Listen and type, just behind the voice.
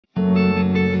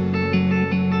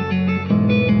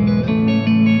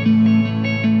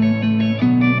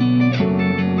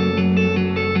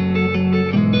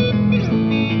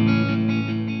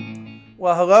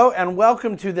Hello and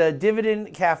welcome to the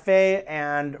Dividend Cafe,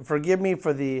 and forgive me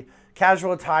for the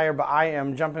casual attire, but I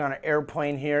am jumping on an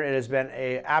airplane here. It has been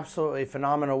an absolutely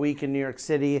phenomenal week in New York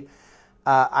City.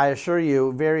 I assure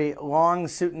you, very long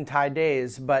suit and tie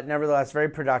days, but nevertheless very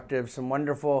productive, some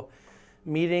wonderful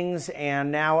meetings,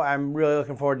 and now I'm really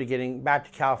looking forward to getting back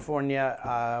to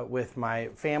California with my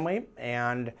family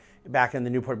and back in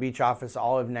the Newport Beach office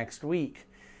all of next week.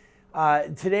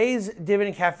 Today's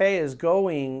Dividend Cafe is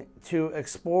going to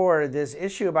explore this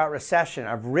issue about recession.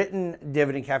 I've written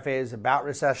Dividend Cafes about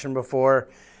recession before.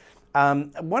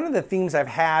 One of the themes I've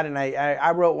had, and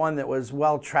I wrote one that was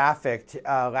well trafficked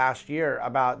last year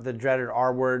about the dreaded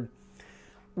R word.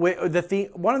 One of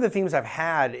the themes I've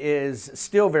had is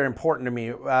still very important to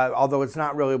me, although it's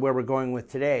not really where we're going with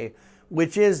today,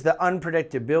 which is the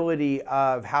unpredictability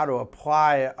of how to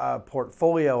apply a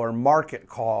portfolio or market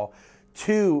call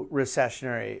to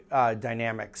recessionary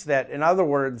dynamics. That, in other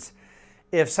words,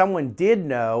 if someone did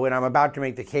know, and I'm about to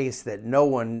make the case that no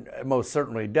one most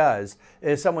certainly does,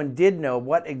 if someone did know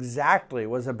what exactly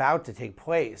was about to take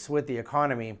place with the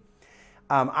economy,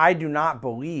 I do not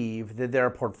believe that there are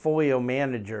portfolio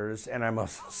managers, and I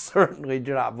most certainly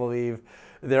do not believe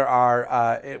there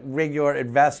are regular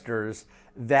investors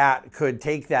that could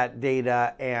take that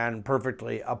data and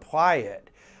perfectly apply it.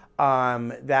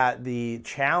 That the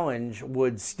challenge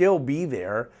would still be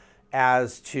there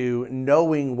as to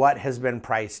knowing what has been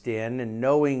priced in and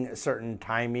knowing certain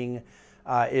timing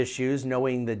issues,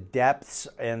 knowing the depths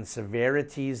and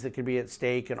severities that could be at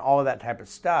stake and all of that type of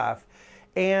stuff.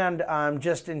 And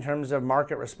just in terms of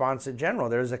market response in general,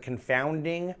 there's a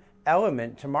confounding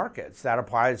element to markets that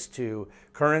applies to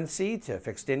currency, to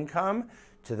fixed income,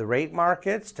 to the rate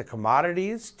markets, to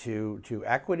commodities, to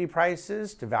equity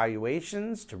prices, to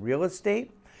valuations, to real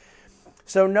estate.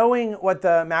 So knowing what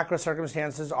the macro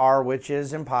circumstances are, which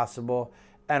is impossible,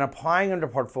 and applying them to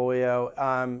portfolio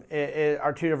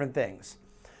are two different things.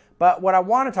 But what I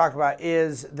want to talk about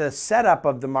is the setup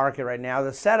of the market right now,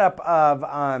 the setup of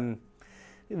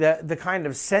the kind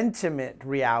of sentiment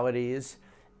realities,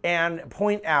 and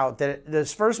point out that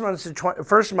this first month of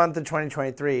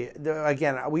 2023,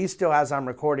 again, we still, as I'm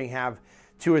recording, have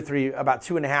about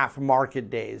 2.5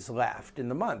 market days left in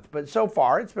the month. But so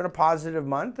far, it's been a positive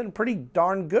month and a pretty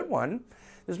darn good one.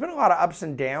 There's been a lot of ups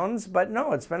and downs, but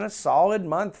no, it's been a solid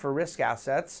month for risk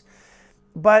assets.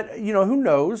 But, you know, who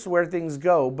knows where things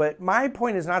go. But my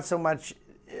point is not so much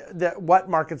that what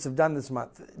markets have done this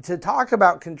month. To talk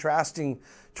about contrasting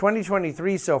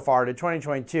 2023 so far to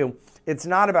 2022, it's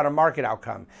not about a market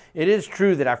outcome. It is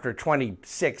true that after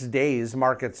 26 days,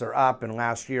 markets are up, and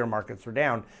last year markets were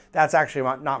down. That's actually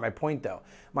not my point, though.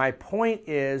 My point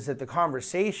is that the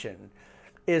conversation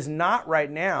is not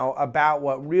right now about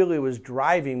what really was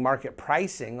driving market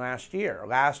pricing last year.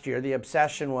 Last year, the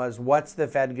obsession was, what's the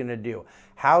Fed going to do?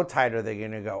 How tight are they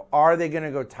going to go? Are they going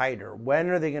to go tighter? When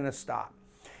are they going to stop?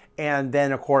 And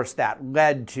then, of course, that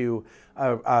led to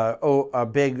a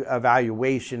big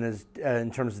evaluation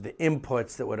in terms of the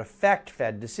inputs that would affect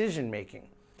Fed decision making.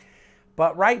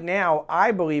 But right now,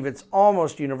 I believe it's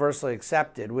almost universally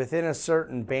accepted within a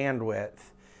certain bandwidth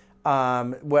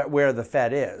where the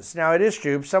Fed is. Now, it is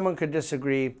true. Someone could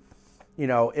disagree, you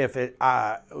know, if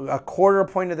a quarter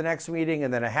point at the next meeting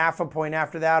and then a half a point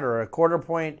after that, or a quarter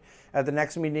point at the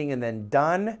next meeting and then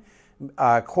done.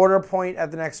 A quarter point at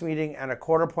the next meeting and a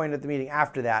quarter point at the meeting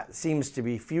after that seems to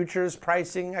be futures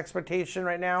pricing expectation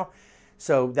right now.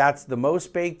 So that's the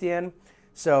most baked in.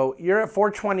 So you're at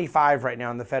 425 right now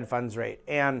in the Fed funds rate,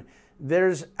 and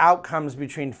there's outcomes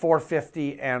between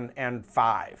 450 and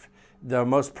 5. The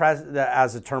most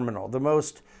as a terminal. The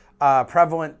most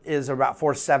prevalent is about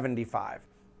 475.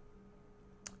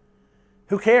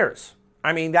 Who cares?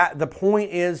 I mean, the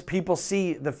point is, people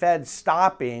see the Fed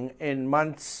stopping in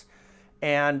months.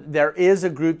 And there is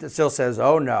a group that still says,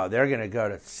 oh no, they're going to go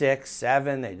to 6,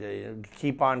 7, they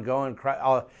keep on going.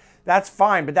 That's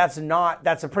fine, but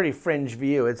that's a pretty fringe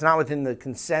view. It's not within the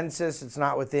consensus. It's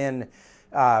not within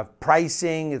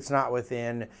pricing. It's not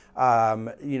within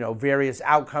various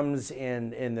outcomes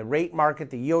in the rate market,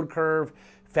 the yield curve,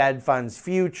 Fed funds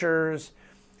futures.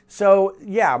 So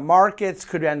yeah, markets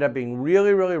could end up being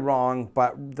really, really wrong,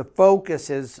 but the focus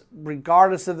is,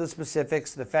 regardless of the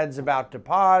specifics, the Fed's about to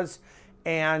pause.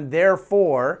 And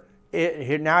therefore,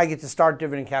 now I get to start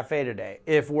Dividend Cafe today.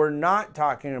 If we're not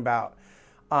talking about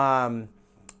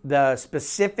the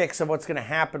specifics of what's going to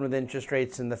happen with interest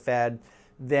rates in the Fed,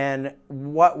 then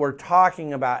what we're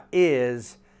talking about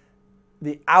is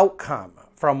the outcome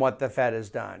from what the Fed has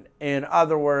done. In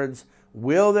other words,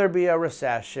 will there be a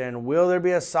recession? Will there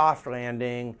be a soft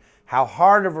landing? How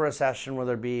hard of a recession will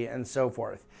there be? And so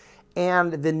forth.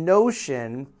 And the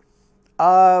notion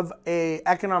of an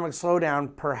economic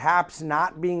slowdown perhaps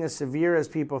not being as severe as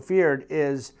people feared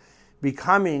is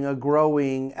becoming a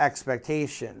growing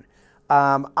expectation.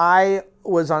 I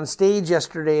was on stage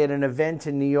yesterday at an event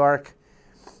in New York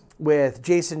with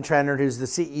Jason Trennert, who's the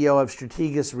CEO of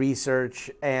Strategas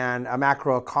Research and a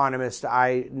macroeconomist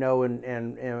I know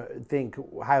and think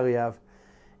highly of.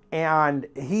 And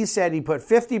he said he put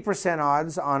 50%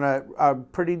 odds on a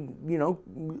pretty,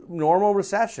 normal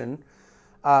recession,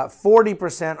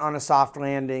 40% on a soft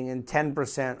landing, and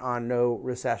 10% on no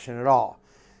recession at all.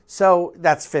 So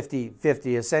that's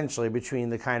 50-50 essentially between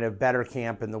the kind of better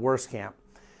camp and the worst camp.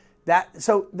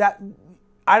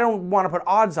 I don't want to put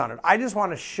odds on it. I just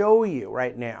want to show you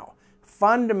right now,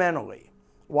 fundamentally,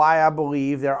 why I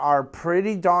believe there are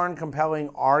pretty darn compelling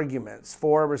arguments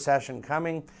for a recession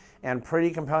coming, and pretty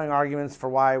compelling arguments for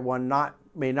why one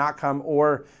may not come,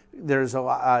 or there's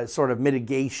a sort of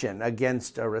mitigation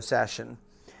against a recession.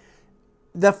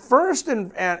 The first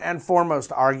and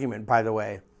foremost argument, by the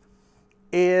way,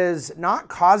 is not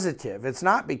causative. It's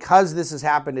not because this has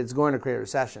happened, it's going to create a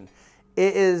recession.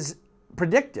 It is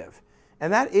predictive,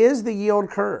 and that is the yield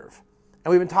curve.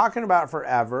 And we've been talking about it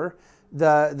forever.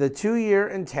 The 2-year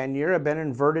and 10-year have been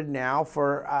inverted now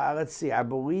for, I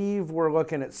believe we're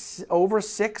looking at over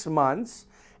 6 months,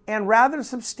 and rather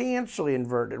substantially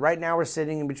inverted. Right now we're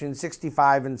sitting in between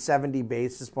 65 and 70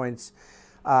 basis points.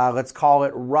 Let's call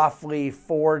it roughly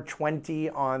 420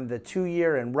 on the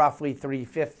 2-year and roughly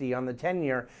 350 on the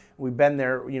 10-year. We've been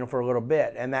there, for a little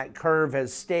bit, and that curve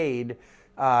has stayed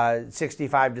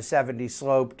 65 to 70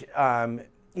 sloped,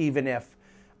 even if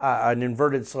an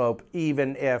inverted slope,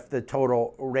 even if the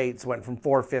total rates went from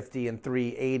 450 and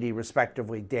 380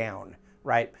 respectively down,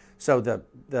 right? So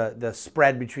the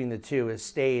spread between the two has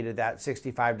stayed at that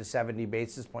 65 to 70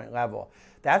 basis point level.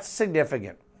 That's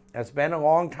significant. That's been a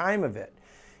long time of it.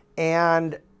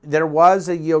 And there was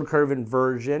a yield curve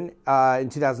inversion in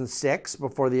 2006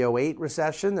 before the 08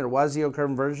 recession. There was a yield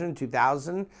curve inversion in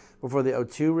 2000 before the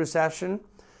 02 recession.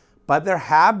 But there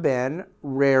have been,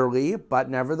 rarely, but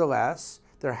nevertheless,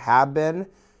 there have been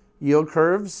yield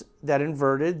curves that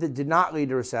inverted that did not lead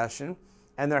to recession,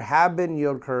 and there have been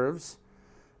yield curves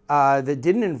that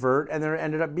didn't invert and there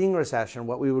ended up being recession,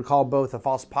 what we would call both a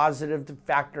false positive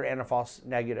factor and a false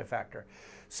negative factor.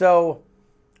 So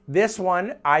this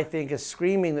one, I think, is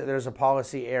screaming that there's a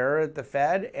policy error at the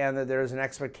Fed and that there's an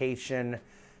expectation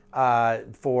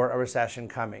for a recession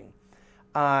coming.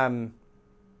 I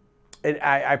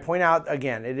point out,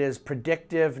 again, it is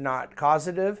predictive, not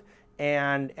causative.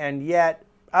 And yet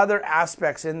other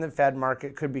aspects in the Fed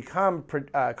market could become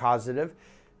causative,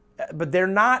 but they're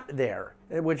not there,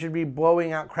 which would be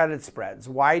blowing out credit spreads,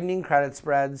 widening credit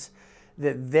spreads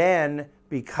that then,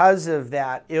 because of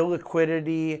that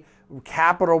illiquidity,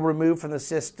 capital removed from the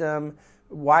system,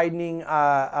 widening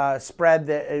spread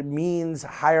that means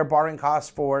higher borrowing costs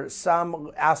for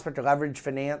some aspect of leverage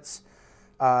finance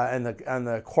in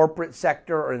the corporate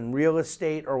sector or in real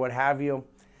estate or what have you.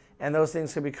 And those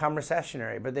things could become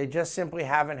recessionary, but they just simply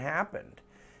haven't happened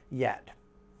yet.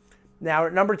 Now,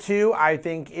 number 2, I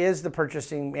think, is the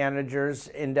Purchasing Managers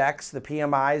Index, the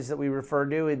PMIs that we refer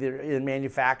to either in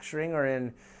manufacturing or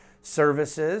in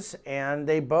services. And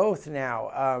they both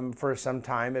now, for some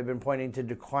time, have been pointing to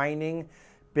declining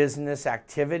business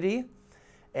activity.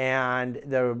 And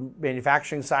the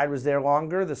manufacturing side was there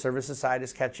longer. The services side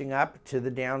is catching up to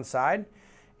the downside.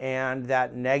 And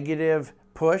that negative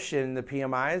push in the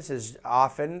PMIs is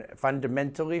often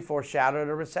fundamentally foreshadowed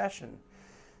a recession.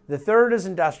 The third is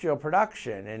industrial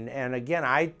production. And again,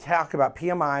 I talk about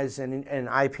PMIs and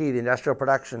IP, the industrial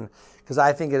production, because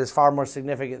I think it is far more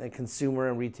significant than consumer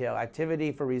and retail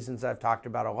activity for reasons I've talked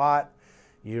about a lot.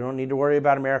 You don't need to worry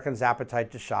about Americans'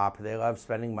 appetite to shop. They love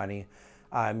spending money.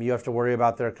 You have to worry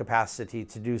about their capacity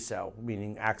to do so,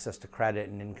 meaning access to credit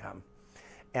and income.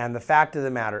 And the fact of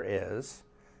the matter is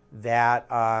that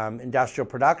industrial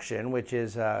production, which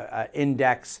is an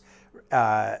index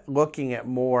looking at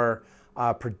more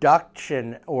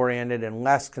production-oriented and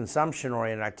less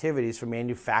consumption-oriented activities, from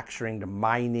manufacturing to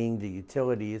mining to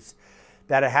utilities,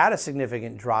 that it had a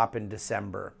significant drop in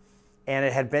December. And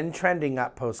it had been trending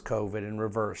up post-COVID and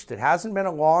reversed. It hasn't been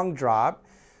a long drop,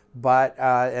 but,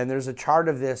 and there's a chart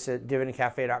of this at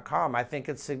dividendcafe.com, I think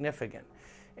it's significant.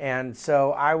 And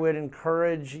so I would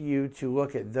encourage you to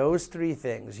look at those 3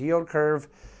 things, yield curve,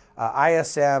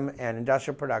 ISM, and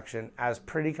industrial production, as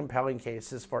pretty compelling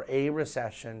cases for a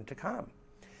recession to come.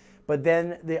 But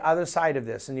then the other side of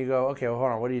this, and you go, okay, well,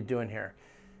 hold on, what are you doing here?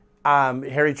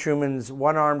 Harry Truman's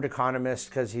one-armed economist,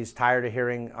 because he's tired of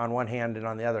hearing on one hand and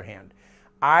on the other hand.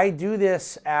 I do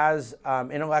this as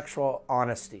intellectual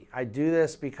honesty. I do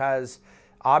this because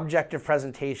objective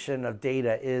presentation of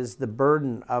data is the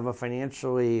burden of a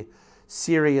financially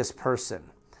serious person.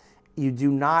 You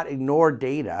do not ignore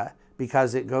data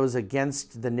because it goes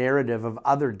against the narrative of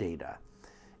other data.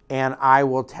 And I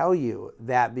will tell you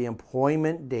that the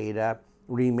employment data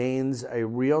remains a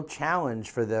real challenge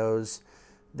for those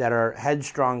that are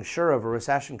headstrong sure of a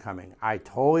recession coming. I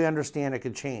totally understand it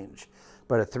could change,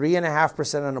 but a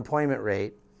 3.5% unemployment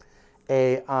rate,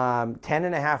 a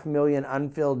 10.5 million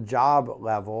unfilled job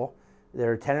level,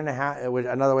 there are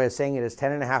 10.5, another way of saying it is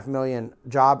 10.5 million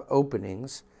job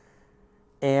openings,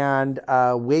 and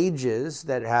wages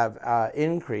that have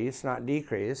increased, not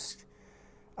decreased,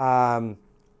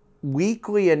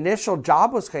 weekly initial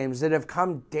jobless claims that have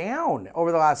come down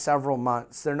over the last several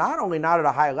months. They're not only not at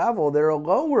a high level, they're a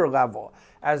lower level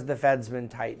as the Fed's been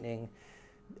tightening.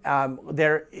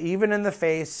 They're even in the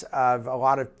face of a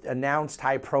lot of announced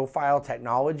high-profile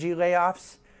technology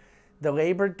layoffs. The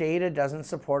labor data doesn't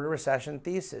support a recession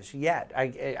thesis yet.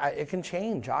 It can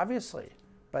change, obviously,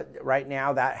 but right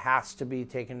now that has to be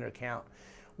taken into account.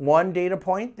 One data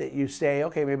point that you say,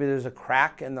 okay, maybe there's a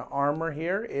crack in the armor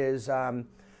here is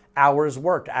hours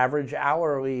worked. Average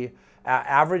hours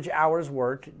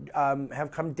worked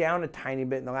have come down a tiny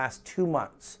bit in the last 2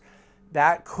 months.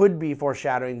 That could be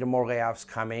foreshadowing to more layoffs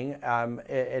coming.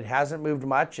 It hasn't moved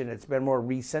much and it's been more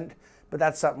recent, but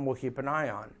that's something we'll keep an eye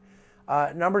on.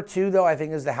 Number two, though, I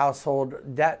think is the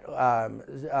household debt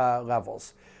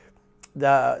levels. We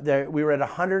were at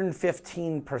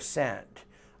 115%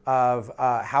 of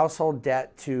household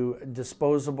debt to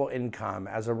disposable income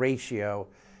as a ratio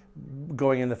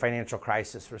going in the financial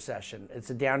crisis recession. It's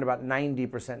down to about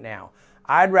 90% now.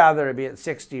 I'd rather it be at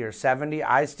 60 or 70.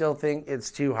 I still think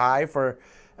it's too high for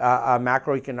a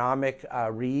macroeconomic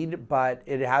read, but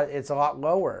it's a lot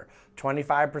lower.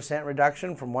 25%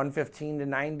 reduction from 115 to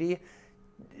 90.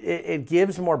 It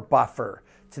gives more buffer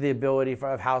to the ability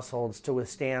of households to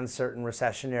withstand certain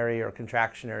recessionary or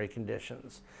contractionary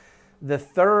conditions. The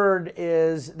third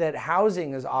is that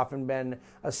housing has often been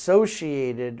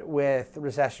associated with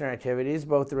recessionary activities,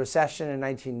 both the recession in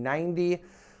 1990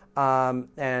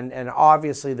 and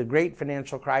obviously the great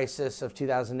financial crisis of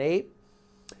 2008.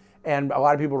 And a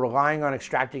lot of people relying on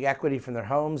extracting equity from their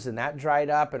homes, and that dried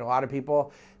up. And a lot of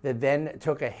people that then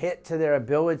took a hit to their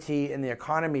ability in the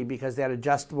economy because they had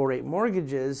adjustable rate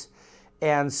mortgages.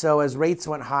 And so as rates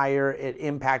went higher, it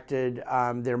impacted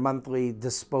their monthly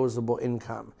disposable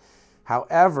income.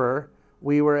 However,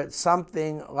 we were at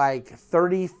something like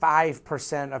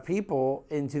 35% of people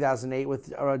in 2008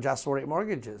 with adjustable rate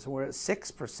mortgages. We're at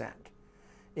 6%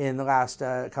 in the last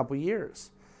couple years.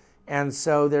 And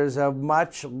so there's a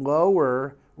much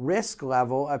lower risk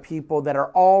level of people that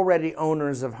are already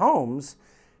owners of homes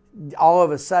all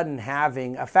of a sudden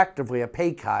having effectively a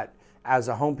pay cut as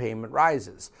a home payment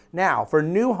rises. Now, for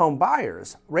new home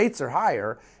buyers, rates are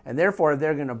higher, and therefore if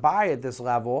they're going to buy at this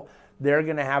level, they're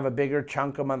going to have a bigger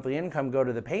chunk of monthly income go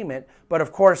to the payment. But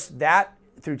of course, that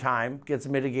through time gets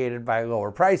mitigated by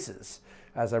lower prices,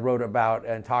 as I wrote about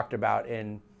and talked about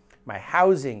in my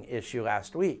housing issue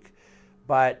last week.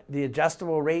 But the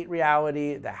adjustable rate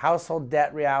reality, the household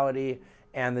debt reality,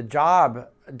 and the job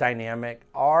dynamic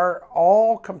are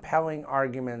all compelling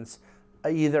arguments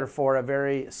either for a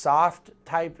very soft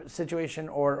type situation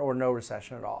or no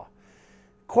recession at all.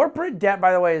 Corporate debt,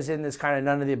 by the way, is in this kind of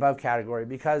none of the above category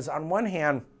because on one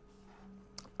hand,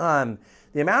 the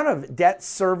amount of debt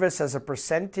service as a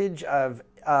percentage of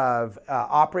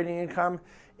operating income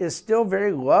is still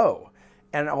very low.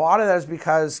 And a lot of that is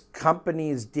because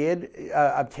companies did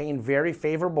obtain very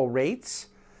favorable rates.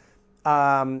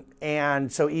 And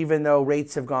so even though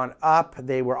rates have gone up,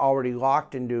 they were already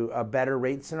locked into a better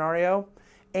rate scenario.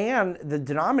 And the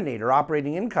denominator,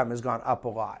 operating income, has gone up a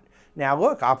lot. Now,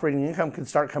 look, operating income can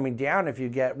start coming down if you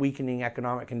get weakening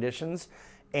economic conditions,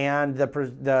 and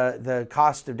the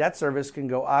cost of debt service can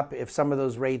go up if some of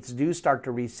those rates do start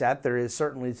to reset. There is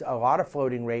certainly a lot of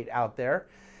floating rate out there.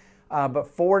 But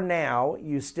for now,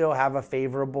 you still have a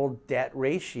favorable debt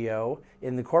ratio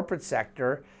in the corporate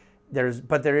sector.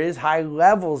 But there is high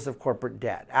levels of corporate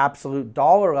debt. Absolute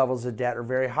dollar levels of debt are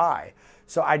very high.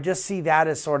 So I just see that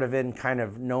as sort of in kind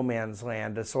of no man's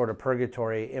land, a sort of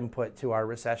purgatory input to our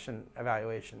recession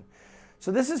evaluation.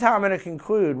 So this is how I'm going to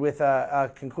conclude with a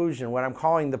conclusion, what I'm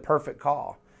calling the perfect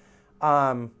call.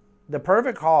 The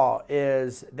perfect call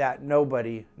is that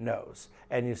nobody knows.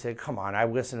 And you say, come on, I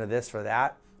listened to this for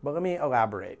that. But let me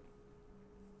elaborate.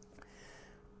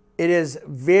 It is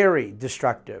very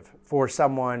destructive for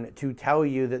someone to tell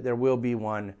you that there will be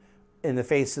one in the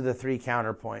face of the three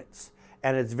counterpoints.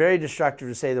 And it's very destructive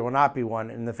to say there will not be one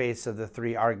in the face of the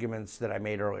 3 arguments that I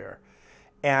made earlier.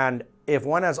 And if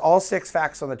one has all 6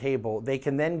 facts on the table, they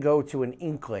can then go to an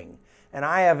inkling. And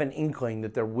I have an inkling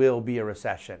that there will be a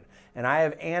recession. And I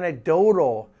have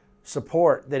anecdotal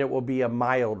support that it will be a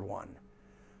mild one.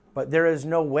 But there is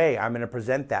no way I'm going to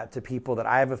present that to people that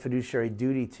I have a fiduciary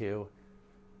duty to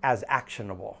as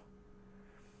actionable.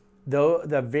 Though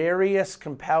the various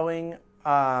compelling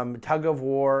tug of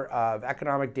war of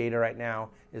economic data right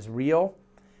now is real,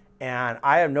 and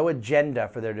I have no agenda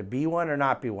for there to be one or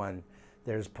not be one.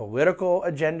 There's political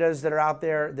agendas that are out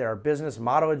there. There are business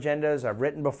model agendas. I've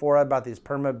written before about these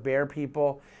perma bear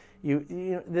people.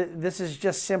 This is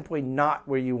just simply not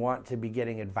where you want to be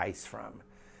getting advice from.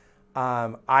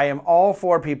 I am all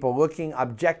for people looking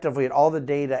objectively at all the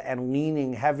data and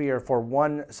leaning heavier for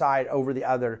one side over the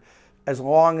other, as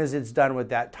long as it's done with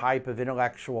that type of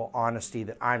intellectual honesty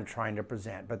that I'm trying to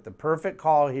present. But the perfect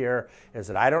call here is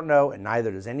that I don't know, and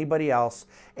neither does anybody else,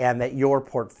 and that your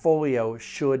portfolio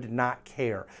should not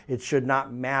care. It should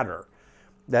not matter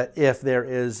that if there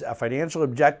is a financial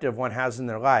objective one has in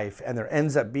their life and there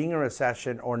ends up being a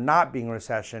recession or not being a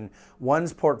recession,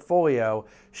 one's portfolio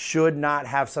should not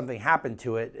have something happen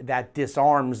to it that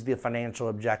disarms the financial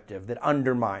objective, that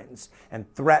undermines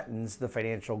and threatens the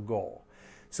financial goal.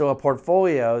 So a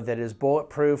portfolio that is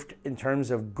bulletproofed in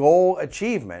terms of goal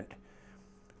achievement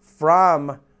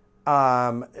from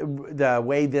the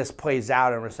way this plays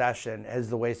out in recession is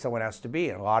the way someone has to be.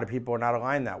 And a lot of people are not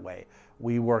aligned that way.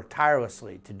 We work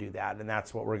tirelessly to do that, and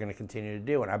that's what we're going to continue to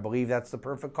do. And I believe that's the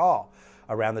perfect call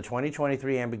around the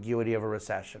 2023 ambiguity of a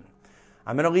recession.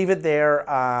 I'm going to leave it there.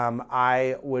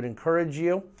 I would encourage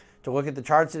you to look at the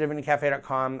charts at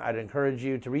dividendcafe.com. I'd encourage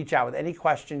you to reach out with any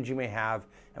questions you may have,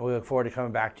 and we look forward to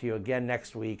coming back to you again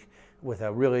next week with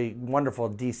a really wonderful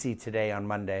DC Today on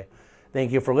Monday.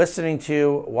 Thank you for listening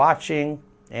to, watching,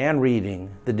 and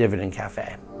reading the Dividend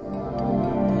Cafe.